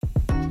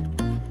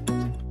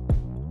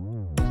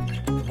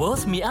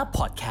Worth Me Up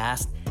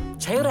Podcast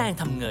ใช้แรง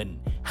ทำเงิน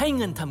ให้เ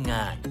งินทำง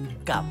าน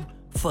กับ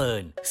เฟิ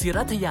ร์น ศิ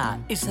รัทยา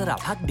อิสระ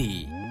ภักดี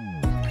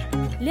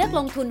เลือกล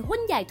งทุนหุ้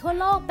นใหญ่ทั่ว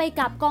โลกไป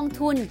กับกอง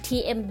ทุน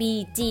TMB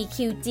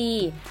GQG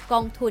ก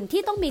องทุน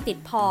ที่ต้องมีติด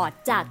พอร์ต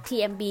จาก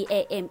TMB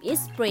AM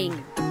East Spring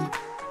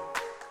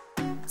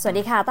สวัส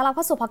ดีค่ะต้อนรับเ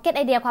ข้าสู่ Pocket ไ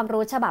อเดียความ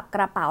รู้ฉบับก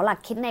ระเป๋าหลัก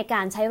คิดในก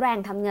ารใช้แรง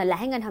ทำเงินและ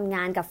ให้เงินทำง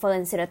านกับเฟิร์น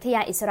ศิรัทย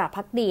าอิสระ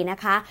ภักดีนะ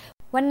คะ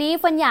วันนี้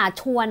เฟิร์นอยาก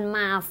ชวนม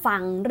าฟั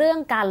งเรื่อง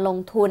การลง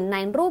ทุนใน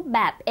รูปแบ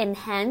บ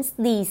Enhanced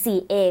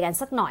DCA กัน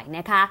สักหน่อยน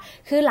ะคะ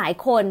คือหลาย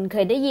คนเค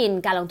ยได้ยิน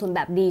การลงทุนแบ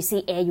บ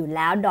DCA อยู่แ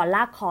ล้ว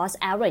Dollar Cost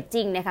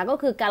Averaging นะคะก็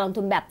คือการลง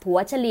ทุนแบบถัว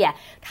เฉลี่ย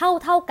เ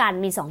ท่ากัน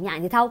มี2 อย่าง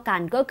ที่เท่ากั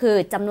นก็คือ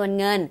จำนวน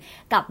เงิน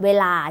กับเว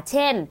ลาเ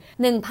ช่น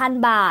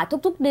 1,000 บาท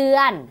ทุกๆเดื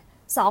อน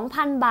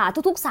 2,000 บาท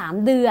ทุกๆ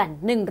3เดือน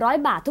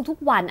100 บาททุก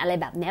ๆวันอะไร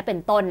แบบนี้เป็น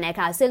ต้นนะ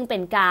คะซึ่งเป็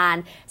นการ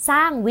ส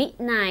ร้างวิ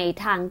นัย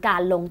ทางกา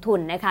รลงทุน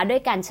นะคะด้ว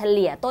ยการเฉ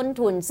ลี่ยต้น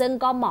ทุนซึ่ง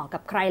ก็เหมาะกั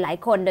บใครหลาย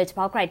คนโดยเฉพ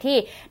าะใครที่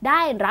ไ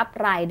ด้รับ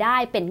รายได้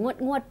เป็น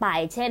งวดไป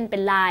เช่นเป็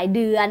นรายเ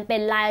ดือนเป็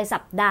นรายสั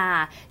ปดาห์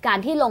การ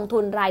ที่ลงทุ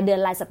นรายเดือน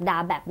รายสัปดา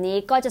ห์แบบนี้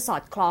ก็จะสอ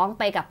ดคล้อง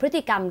ไปกับพฤ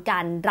ติกรรมกา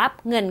รรับ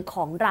เงินข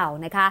องเรา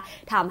นะคะ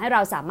ทำให้เร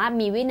าสามารถ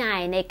มีวินัย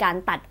ในการ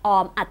ตัดออ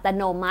มอัต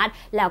โนมัติ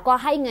แล้วก็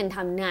ให้เงินท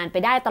ำงานไป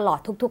ได้ตลอด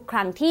ทุกๆค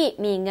รั้งที่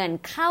มีเงิน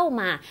เข้า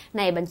มาใ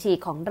นบัญชี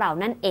ของเรา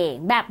นั่นเอง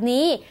แบบ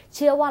นี้เ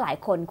ชื่อว่าหลาย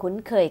คนคุ้น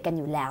เคยกัน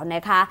อยู่แล้วน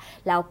ะคะ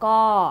แล้วก็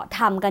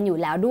ทำกันอยู่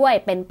แล้วด้วย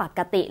เป็นปก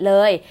ติเล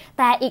ยแ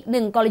ต่อีกห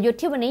นึ่งกลยุทธ์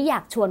ที่วันนี้อยา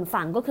กชวน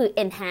ฟังก็คือ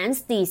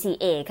Enhanced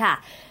DCA ค่ะ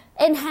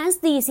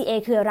Enhanced DCA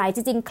คืออะไรจ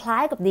ริงๆคล้า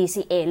ยกับ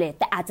DCA เลย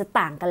แต่อาจจะ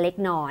ต่างกันเล็ก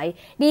น้อย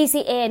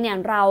DCA เนี่ย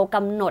เราก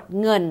ำหนด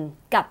เงิน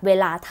กับเว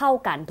ลาเท่า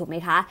กันถูกไหม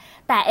คะ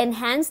แต่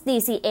Enhanced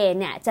DCA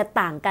เนี่ยจะ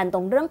ต่างกันต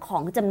รงเรื่องขอ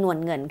งจำนวน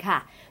เงินค่ะ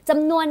จ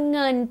ำนวนเ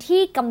งิน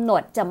ที่กำหน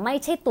ดจะไม่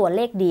ใช่ตัวเ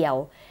ลขเดียว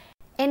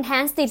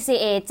Enhanced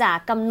DCA จะ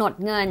กำหนด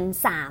เงิน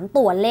3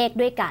ตัวเลข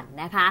ด้วยกัน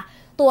นะคะ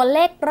ตัวเล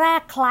ขแร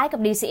กคล้ายกับ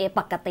DCA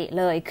ปกติ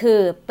เลยคื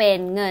อเป็น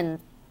เงิน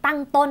ตั้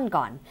งต้น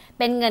ก่อน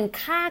เป็นเงิน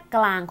ค่าก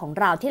ลางของ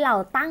เราที่เรา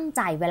ตั้งใ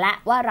จไว้แล้ว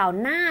ว่าเรา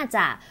น่าจ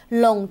ะ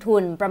ลงทุ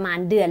นประมาณ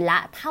เดือนละ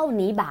เท่า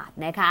นี้บาท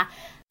นะคะ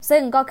ซึ่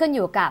งก็ขึ้นอ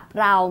ยู่กับ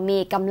เรามี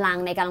กำลัง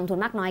ในการลงทุน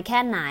มากน้อยแค่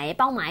ไหน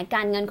เป้าหมายก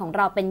ารเงินของเ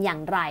ราเป็นอย่า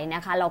งไรน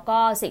ะคะแล้วก็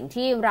สิ่ง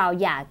ที่เรา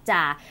อยากจ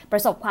ะปร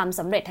ะสบความส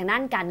ำเร็จทางด้า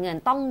นการเงิน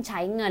ต้องใช้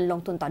เงินลง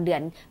ทุนต่อเดือ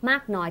นมา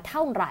กน้อยเท่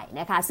าไหร่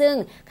นะคะซึ่ง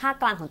ค่า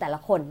กลางของแต่ละ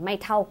คนไม่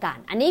เท่ากัน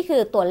อันนี้คื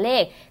อตัวเล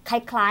ขค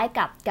ล้ายๆ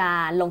กับกา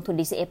รลงทุน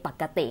DCA ป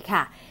กติ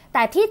ค่ะแ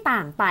ต่ที่ต่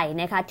างไป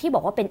นะคะที่บ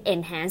อกว่าเป็น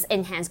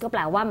enhance ก็แป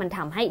ลว่ามันท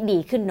ำให้ดี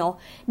ขึ้นเนาะ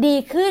ดี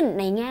ขึ้น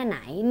ในแง่ไหน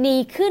ดี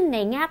ขึ้นใน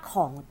แง่ข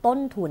องต้น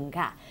ทุน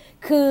ค่ะ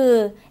คือ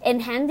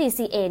enhance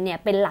DCA เนี่ย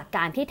เป็นหลักก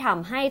ารที่ท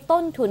ำให้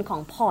ต้นทุนขอ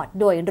งพอร์ต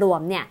โดยรว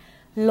มเนี่ย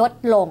ลด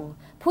ลง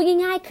พูด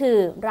ง่ายๆคือ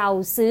เรา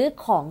ซื้อ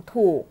ของ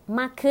ถูก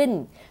มากขึ้น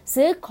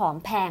ซื้อของ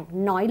แพง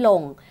น้อยล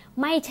ง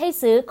ไม่ใช่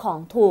ซื้อของ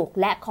ถูก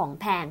และของ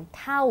แพง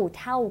เท่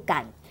ากั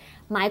น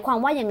หมายความ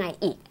ว่ายังไง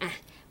อีกอะ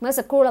เมื่อ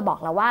สักครู่เราบอก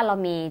แล้วว่าเรา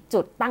มี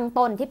จุดตั้ง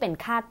ต้นที่เป็น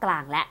ค่ากลา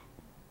งและ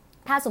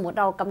ถ้าสมมติ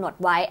เรากำหนด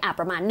ไว้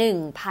ประมาณ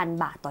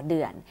 1,000 บาทต่อเดื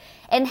อน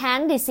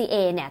Enhanced DCA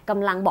เนี่ยก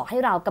ำลังบอกให้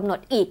เรากำหนด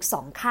อีก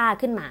2ค่า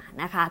ขึ้นมา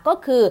นะคะก็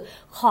คือ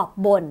ขอบ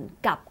บน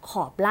กับข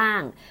อบล่า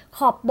งข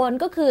อบบน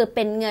ก็คือเ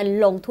ป็นเงิน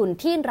ลงทุน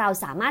ที่เรา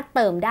สามารถเ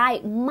ติมได้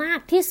มา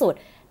กที่สุด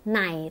ใ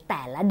นแ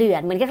ต่ละเดือน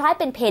เหมือนคล้ายๆ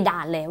เป็นเพดา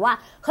นเลยว่า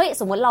เฮ้ย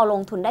สมมติเราล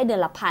งทุนได้เดือ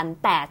นละพัน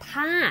แต่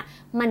ถ้า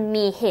มัน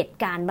มีเหตุ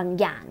การณ์บาง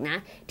อย่างนะ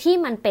ที่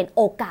มันเป็นโ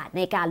อกาสใ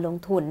นการลง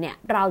ทุนเนี่ย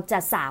เราจะ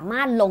สาม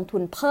ารถลงทุ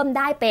นเพิ่มไ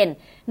ด้เป็น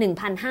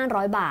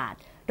 1,500 บาท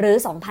หรือ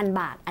 2,000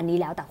 บาทอันนี้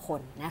แล้วแต่ค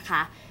นนะค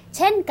ะเ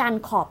ช่นการ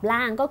ขอบ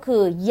ล่างก็คื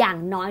ออย่าง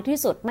น้อยที่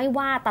สุดไม่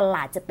ว่าตล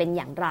าดจะเป็นอ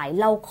ย่างไร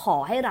เราขอ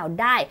ให้เรา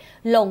ได้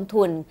ลง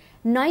ทุน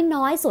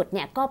น้อยสุดเ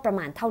นี่ยก็ประม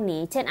าณเท่า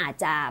นี้เช่นอาจ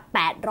จะ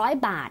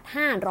800 บาท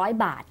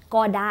500 บาท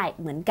ก็ได้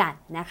เหมือนกัน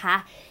นะคะ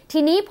ที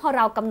นี้พอเ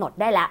รากำหนด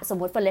ได้แล้วสม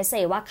มติเฟรนเซ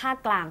ว่าค่า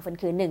กลางมัน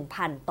คือ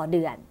 1,000 ต่อเ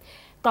ดือน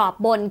กรอบ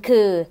บน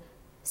คือ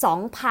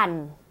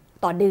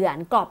 2,000 ต่อเดือน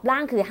กรอบล่า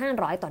งคือ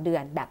500ต่อเดือ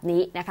นแบบ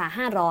นี้นะคะ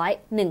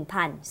500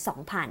 1,000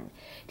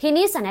 2,000ที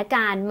นี้สถานก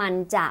ารณ์มัน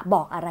จะบ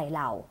อกอะไรเ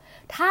รา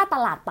ถ้าต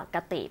ลาดปก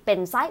ติเป็น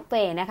ไซด์เว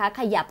ย์นะคะ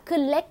ขยับขึ้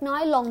นเล็กน้อ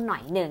ยลงหน่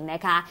อยหนึ่งน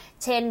ะคะ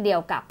เช่นเดีย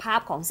วกับภาพ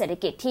ของเศรษฐ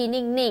กิจที่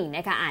นิ่งๆน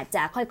ะคะอาจจ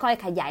ะค่อย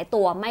ๆขยาย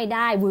ตัวไม่ไ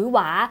ด้หวือหว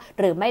า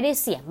หรือไม่ได้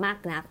เสี่ยงมาก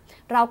นัก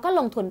เราก็ล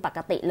งทุนปก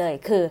ติเลย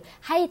คือ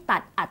ให้ตั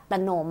ดอัต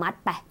โนมัติ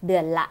ไปเดื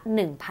อนละ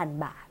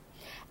 1,000 บาท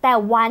แต่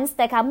once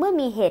นะคะเมื่อ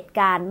มีเหตุ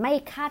การณ์ไม่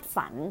คาด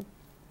ฝัน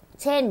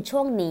เช่นช่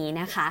วงนี้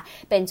นะคะ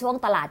เป็นช่วง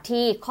ตลาด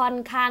ที่ค่อน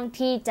ข้าง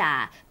ที่จะ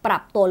ปรั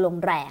บตัวลง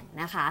แรง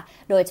นะคะ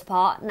โดยเฉพ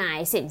าะใน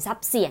สินทรัพ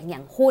ย์เสี่ยงอย่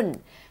างหุ้น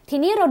ที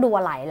นี้เราดู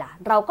อะไรล่ะ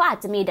เราก็อาจ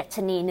จะมีดัช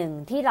นีหนึ่ง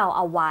ที่เราเ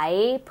อาไว้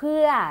เพื่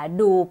อ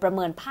ดูประเ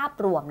มินภาพ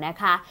รวมนะ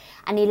คะ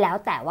อันนี้แล้ว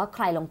แต่ว่าใค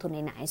รลงทุนใน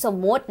ไหนสม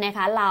มุตินะค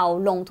ะเรา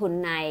ลงทุน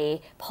ใน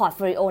พอร์ตโฟ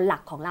ลิโอหลั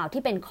กของเรา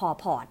ที่เป็นคอ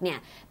พอร์ตเนี่ย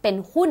เป็น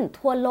หุ้น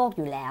ทั่วโลกอ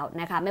ยู่แล้ว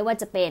นะคะไม่ว่า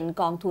จะเป็น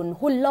กองทุน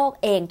หุ้นโลก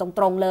เองตร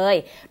งๆเลย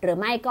หรือ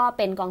ไม่ก็เ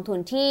ป็นกองทุน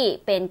ที่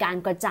เป็นการ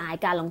กระจาย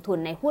การลงทุน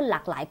ในหุ้นหล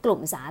ากหลายกลุ่ม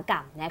อุตสาหกร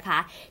รมนะคะ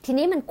ที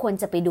นี้มันควร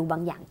จะไปดูบา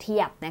งอย่างเที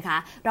ยบนะคะ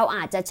เราอ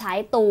าจจะใช้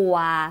ตัว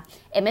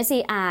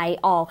MSCI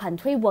All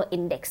Country World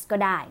Index ก็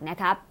ได้นะ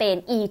คะเป็น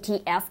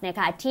ETF นะ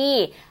คะที่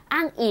อ้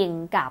างอิง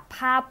กับภ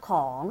าพข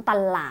องต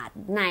ลาด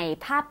ใน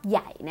ภาพให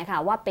ญ่นะคะ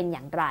ว่าเป็นอ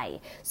ย่างไร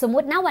สมมุ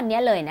ติณวันนี้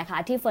เลยนะคะ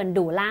ที่เฟิร์น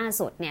ดูล่า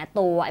สุดเนี่ย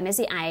ตัว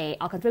MSCI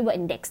All Country World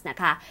Index นะ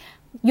คะ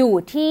อยู่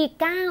ที่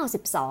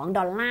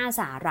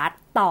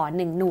$92ต่อ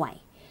1หน่วย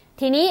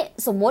ทีนี้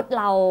สมมุติ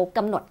เราก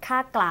ำหนดค่า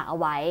กลางเอา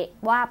ไว้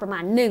ว่าประมา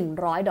ณ$100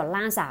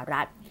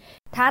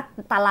ถ้า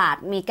ตลาด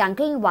มีการเค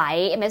ลื่อนไหว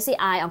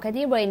MSCI All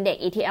Country World Index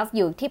ETF อ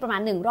ยู่ที่ประมา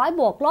ณ100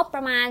บวกลบป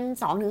ระมาณ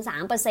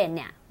 2-3% เ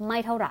นี่ยไม่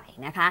เท่าไหร่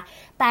นะคะ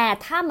แต่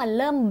ถ้ามัน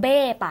เริ่มเบ้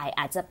ไป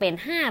อาจจะเป็น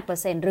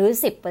 5% หรือ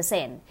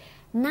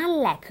 10%นั่น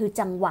แหละคือ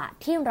จังหวะ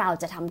ที่เรา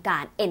จะทำกา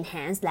ร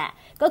enhance แหละ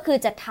ก็คือ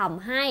จะท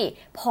ำให้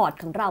พอร์ต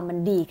ของเรามัน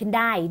ดีขึ้นไ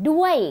ด้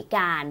ด้วย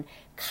การ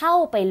เข้า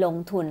ไปลง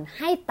ทุนใ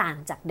ห้ต่าง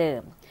จากเดิ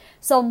ม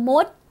สมมุ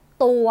ติ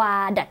ตัว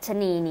ดัช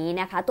นีนี้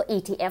นะคะตัว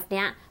ETF เ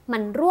นี้ยมั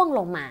นร่วงล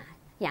งมา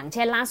อย่างเ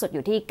ช่นล่าสุดอ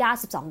ยู่ที่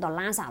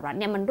$92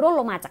เนี่ยมันร่วง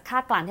ลงมาจากค่า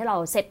กลางที่เรา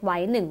เซตไว้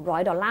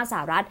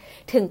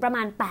$100ถึงประม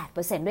าณ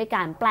 8% ด้วย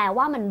กันแปล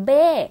ว่ามันเ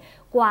บ้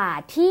กว่า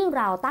ที่เ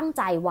ราตั้งใ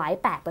จไว้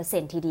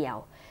 8% ทีเดียว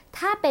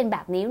ถ้าเป็นแบ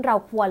บนี้เรา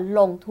ควร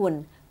ลงทุน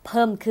เ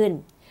พิ่มขึ้น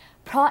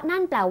เพราะนั่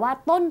นแปลว่า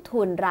ต้น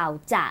ทุนเรา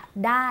จะ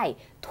ได้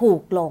ถู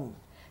กลง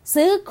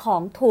ซื้อขอ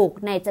งถูก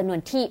ในจำนวน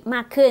ที่ม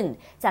ากขึ้น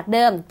จากเ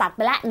ดิมตัดไป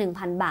ละ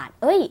 1,000 บาท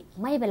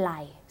ไม่เป็นไร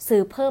ซื้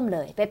อเพิ่มเล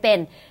ยไปเป็น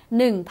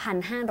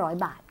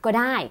 1,500 บาทก็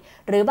ได้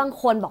หรือบาง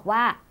คนบอกว่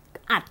า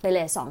อัดไปเล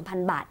ย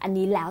 2,000 บาทอัน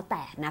นี้แล้วแ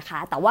ต่นะคะ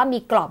แต่ว่ามี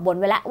กรอบบน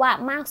ไว้แล้วว่า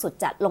มากสุด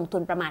จะลงทุ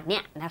นประมาณเนี้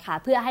ยนะคะ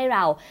เพื่อให้เร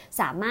า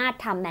สามารถ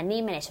ทำ money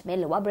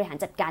management หรือว่าบริหาร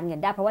จัดการเงิน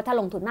ได้เพราะว่าถ้า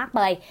ลงทุนมากไป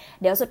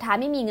เดี๋ยวสุดท้าย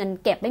ไม่มีเงิน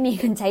เก็บไม่มี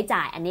เงินใช้จ่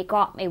ายอันนี้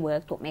ก็ไม่เวิร์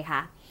กถูกไหมค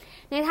ะ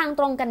ในทาง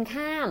ตรงกัน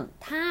ข้าม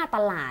ถ้าต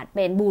ลาดเ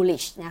ป็น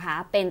bullish นะคะ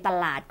เป็นต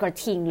ลาดกระ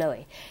ทิงเลย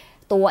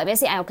ตัว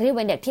MSCI All Country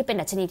World Index ที่เป็น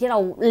ดัชนีที่เรา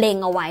เล็ง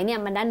เอาไว้เนี่ย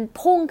มันดัน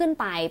พุ่งขึ้น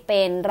ไปเ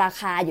ป็นรา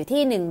คาอยู่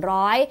ที่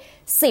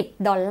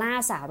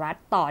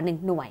$110ต่อ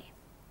1หน่วย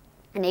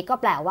อันนี้ก็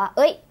แปลว่า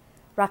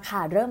ราคา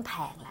เริ่มแพ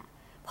งแล้ว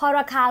พอร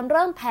าคาเ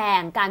ริ่มแพ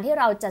งการที่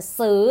เราจะ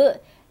ซื้อ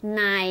ใ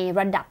น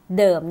ระดับ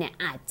เดิมเนี่ย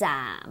อาจจะ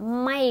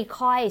ไม่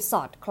ค่อยส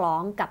อดคล้อ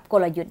งกับก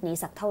ลยุทธ์นี้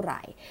สักเท่าไห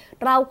ร่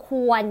เราค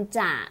วร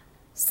จะ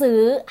ซื้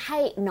อให้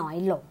น้อย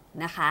ลง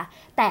นะคะ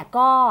แต่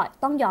ก็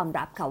ต้องยอม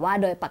รับค่ะว่า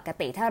โดยปก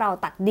ติถ้าเรา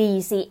ตัด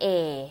DCA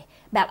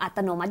แบบอัต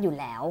โนมัติอยู่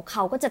แล้วเข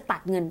าก็จะตั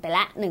ดเงินไปล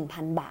ะ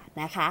 1,000 บาท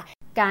นะคะ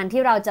การ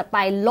ที่เราจะไป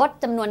ลด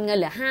จำนวนเงิน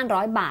เหลือ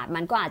500บาท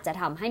มันก็อาจจะ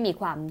ทำให้มี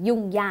ความยุ่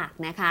งยาก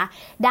นะคะ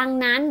ดัง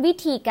นั้นวิ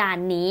ธีการ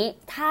นี้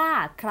ถ้า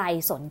ใคร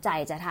สนใจ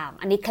จะทำ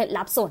อันนี้เคล็ด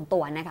ลับส่วนตั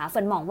วนะคะเฟิ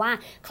ร์นมองว่า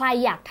ใคร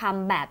อยากท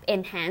ำแบบ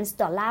enhanced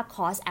dollar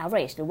cost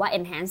average หรือว่า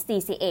enhanced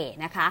DCA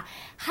นะคะ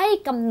ให้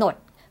กำหนด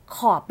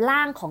ขอบล่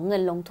างของเงิ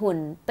นลงทุน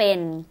เป็น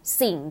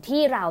สิ่ง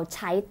ที่เราใ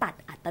ช้ตัด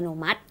อัตโน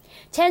มัติ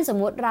เช่นสม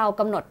มุติเรา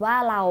กำหนดว่า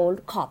เรา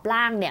ขอบ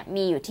ล่างเนี่ย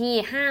มีอยู่ที่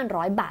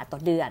500บาทต่อ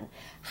เดือน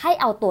ให้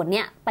เอาตัวเ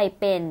นี้ยไป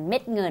เป็นเม็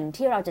ดเงิน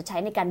ที่เราจะใช้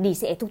ในการ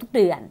DCA ทุกๆเ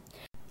ดือน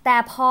แต่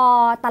พอ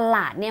ตล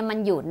าดเนี่ยมัน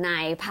อยู่ใน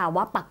ภาว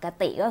ะปก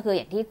ติก็คืออ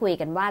ย่างที่คุย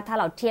กันว่าถ้า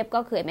เราเทียบ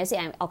ก็คือ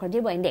MSCI All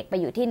Country World Index ไป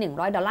อยู่ที่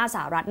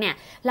$100เนี่ย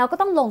เราก็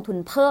ต้องลงทุน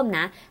เพิ่มน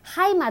ะใ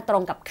ห้มาตร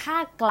งกับค่า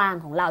กลาง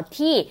ของเรา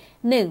ที่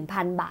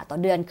 1,000 บาทต่อ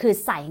เดือนคือ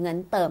ใส่เงิน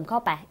เติมเข้า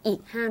ไปอีก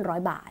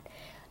500บาท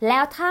แล้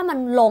วถ้ามัน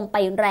ลงไป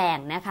แรง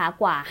นะคะ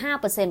กว่า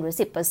 5% หรือ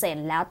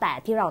 10% แล้วแต่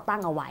ที่เราตั้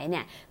งเอาไว้เ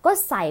นี่ยก็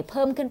ใส่เ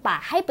พิ่มขึ้นไป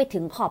ให้ไปถึ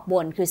งขอบบ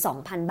นคือ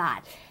 2,000 บาท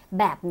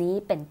แบบนี้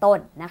เป็นต้น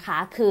นะคะ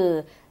คือ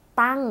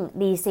ตั้ง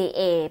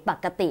DCA ป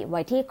กติไ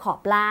ว้ที่ขอ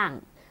บล่าง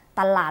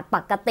ตลาดป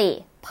กติ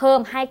เพิ่ม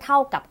ให้เท่า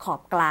กับขอ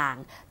บกลาง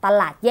ต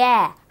ลาดแย่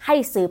ให้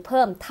ซื้อเ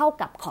พิ่มเท่า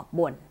กับขอบ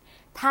บน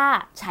ถ้า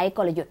ใช้ก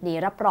ลยุทธ์นี้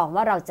รับรอง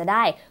ว่าเราจะไ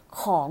ด้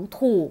ของ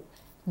ถูก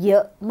เยอ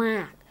ะมา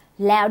ก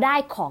แล้วได้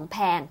ของแพ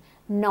ง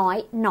น้อย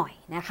หน่อย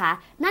นะคะ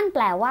นั่นแป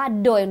ลว่า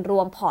โดยร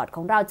วมพอร์ตข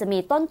องเราจะมี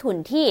ต้นทุน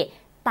ที่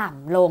ต่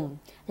ำลง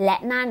และ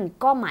นั่น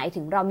ก็หมายถึ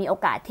งเรามีโอ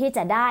กาสที่จ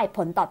ะได้ผ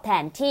ลตอบแท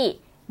นที่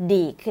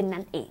ดีขึ้น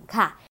นั่นเอง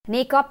ค่ะ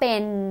นี่ก็เป็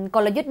นก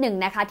ลยุทธ์หนึ่ง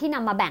นะคะที่น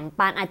ำมาแบ่ง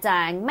ปันอาจจะ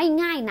ไม่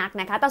ง่ายนัก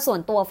นะคะแต่ส่วน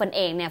ตัวเฟิร์นเ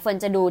องเนี่ยเฟิร์น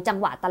จะดูจัง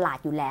หวะตลาด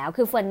อยู่แล้ว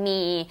คือเฟิร์นมี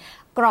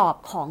กรอบ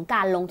ของก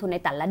ารลงทุนใน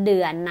แต่ละเดื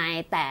อนใน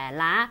แต่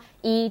ละ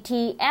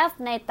ETF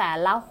ในแต่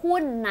ละหุ้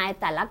นใน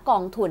แต่ละกอ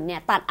งทุนเนี่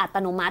ยตัดอัต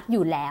โนมัติอ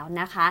ยู่แล้ว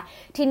นะคะ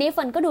ทีนี้เ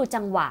ฟิร์นก็ดู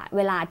จังหวะเ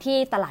วลาที่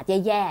ตลาดแ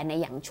ย่ๆใน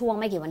อย่างช่วง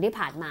ไม่กี่วันที่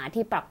ผ่านมา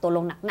ที่ปรับตัวล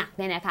งหนักๆเ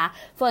นี่ยนะคะ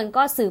เฟิร์น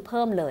ก็ซื้อเ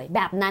พิ่มเลยแบ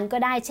บนั้นก็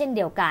ได้เช่นเ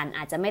ดียวกันอ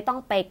าจจะไม่ต้อง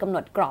ไปกำหน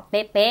ดกรอบเ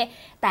ป๊ะ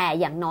ๆแต่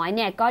อย่างน้อยเ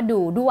นี่ยก็ดู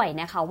ด้วย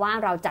นะคะว่า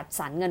เราจัด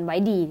สรรเงินไว้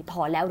ดีพ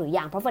อแล้วหรือ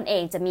ยังเพราะเฟิร์นเอ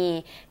งจะมี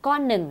ก้อ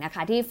นหนึ่งนะค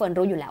ะที่เฟิร์น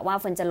รู้อยู่แล้วว่า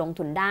เฟิร์นจะลง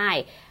ทุนได้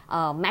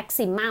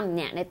maximum เ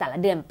นี่ยในแต่ละ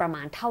เดือนประม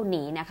าณเท่า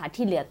นี้นะคะ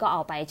ที่เหลือก็เอ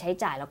าไปใช้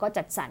จ่ายแล้วก็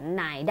จัดสรรใ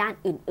นด้าน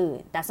อื่น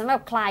ๆแต่สำหรับ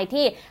ใคร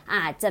ที่อ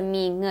าจจะ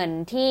มีเงิน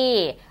ที่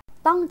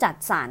ต้องจัด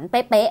สรรเ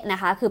ป๊ะๆนะ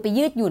คะคือไป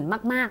ยืดหยุ่น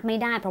มากๆไม่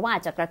ได้เพราะว่าอ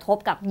าจจะกระทบ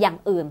กับอย่าง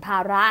อื่นภา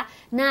ระ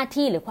หน้า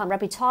ที่หรือความรับ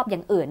ผิดชอบอย่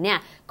างอื่นเนี่ย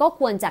ก็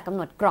ควรจะกำห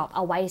นดกรอบเอ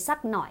าไว้สัก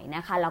หน่อยน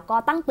ะคะแล้วก็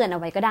ตั้งเตือนเอา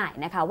ไว้ก็ได้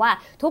นะคะว่า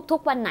ทุ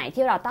กๆวันไหน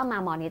ที่เราต้องมา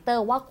มอนิเตอ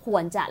ร์ว่าคว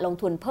รจะลง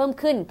ทุนเพิ่ม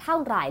ขึ้นเท่า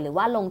ไหร่หรือ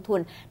ว่าลงทุน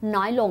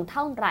น้อยลงเ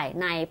ท่าไหร่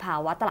ในภา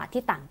วะตลาด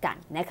ที่ต่างกัน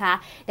นะคะ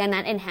ดังนั้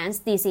น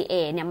Enhanced DCA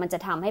เนี่ยมันจะ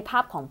ทำให้ภา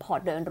พของพอร์ต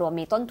โดยรวม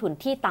มีต้นทุน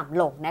ที่ต่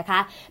ำลงนะคะ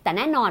แต่แ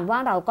น่นอนว่า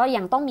เราก็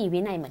ยังต้องมีวิ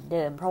นัยเหมือนเ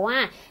ดิมเพราะว่า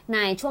ใน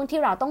ช่วง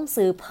ที่เราต้อง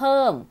ซื้อเ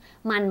พิ่ม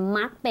มัน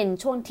มักเป็น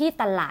ช่วงที่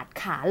ตลาด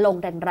ขาลง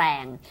แร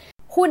ง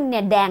ๆหุ้นเ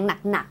นี่ยแดง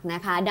หนักๆน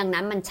ะคะดัง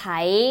นั้นมันใช้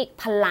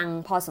พลัง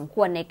พอสมค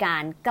วรในกา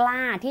รกล้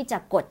าที่จะ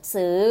กด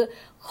ซื้อ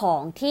ขอ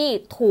งที่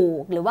ถู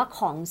กหรือว่าข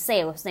องเซ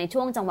ลล์ใน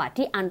ช่วงจังหวะ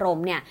ที่อารม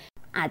ณ์เนี่ย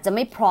อาจจะไ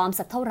ม่พร้อม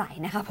สักเท่าไหร่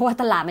นะคะเพราะว่า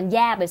ตลาดมันแ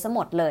ย่ไปซะห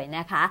มดเลยน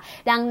ะคะ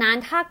ดังนั้น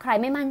ถ้าใคร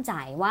ไม่มั่นใจ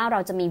ว่าเรา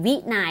จะมีวิ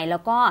นัยแล้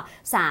วก็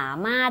สา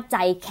มารถใจ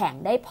แข็ง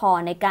ได้พอ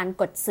ในการ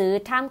กดซื้อ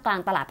ท่ามกลาง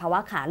ตลาดภาวะ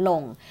ขาล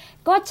ง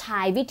ก็ใ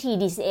ช้วิธี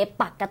DCA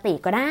ปกติ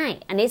ก็ได้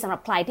อันนี้สำหรั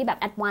บใครที่แบบ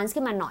advance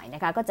ขึ้นมาหน่อยน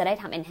ะคะก็จะได้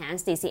ทำ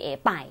enhanced DCA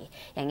ไป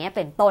อย่างเงี้ยเ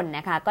ป็นต้นน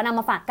ะคะก็นำ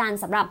มาฝากกัน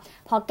สำหรับ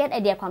pocket ไอ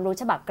เดียความรู้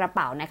ฉบับกระเ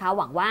ป๋านะคะ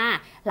หวังว่า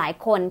หลาย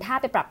คนถ้า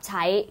ไปปรับใ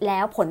ช้แล้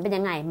วผลเป็น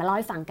ยังไงมาเล่าใ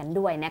ห้ฟังกัน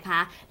ด้วยนะคะ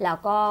แล้ว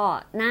ก็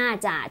น่า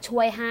จะช่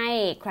วยให้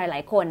ใครหลา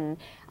ยคน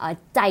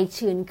ใจ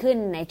ชื้นขึ้น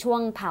ในช่ว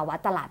งภาวะ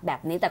ตลาดแบ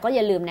บนี้แต่ก็อ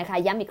ย่าลืมนะคะ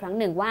ย้ำอีกครั้ง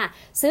หนึ่งว่า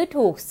ซื้อ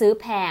ถูกซื้อ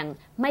แพง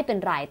ไม่เป็น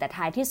ไรแต่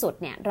ท้ายที่สุด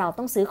เนี่ยเรา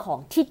ต้องซื้อของ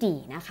ที่ดี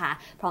นะคะ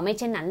เพราะไม่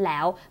เช่นนั้นแล้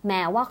วแ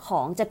ม้ว่าข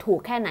องจะถูก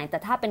แค่ไหนแต่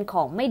ถ้าเป็นข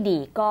องไม่ดี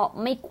ก็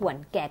ไม่ควร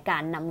แก่กา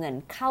รนำเงิน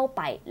เข้าไ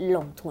ปล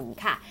งทุน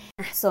ค่ะ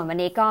ส่วนวัน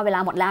นี้ก็เวลา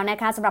หมดแล้วนะ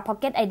คะสำหรับ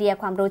Pocket ไอเดีย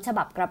ความรู้ฉ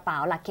บับกระเป๋า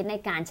หลักคิดใน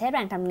การใช้แร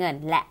งทำเงิน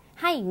และ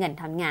ให้เงิน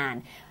ทำงาน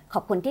ขอ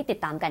บคุณที่ติด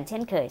ตามกันเช่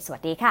นเคยสวั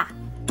สดีค่ะ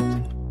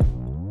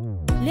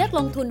เลือก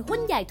ลงทุนหุ้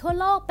นใหญ่ทั่ว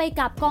โลกไป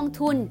กับกอง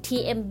ทุน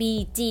TMB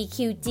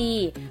GQG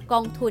ก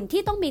องทุน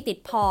ที่ต้องมีติด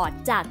พอร์ต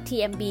จาก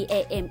TMB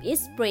AM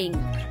East Spring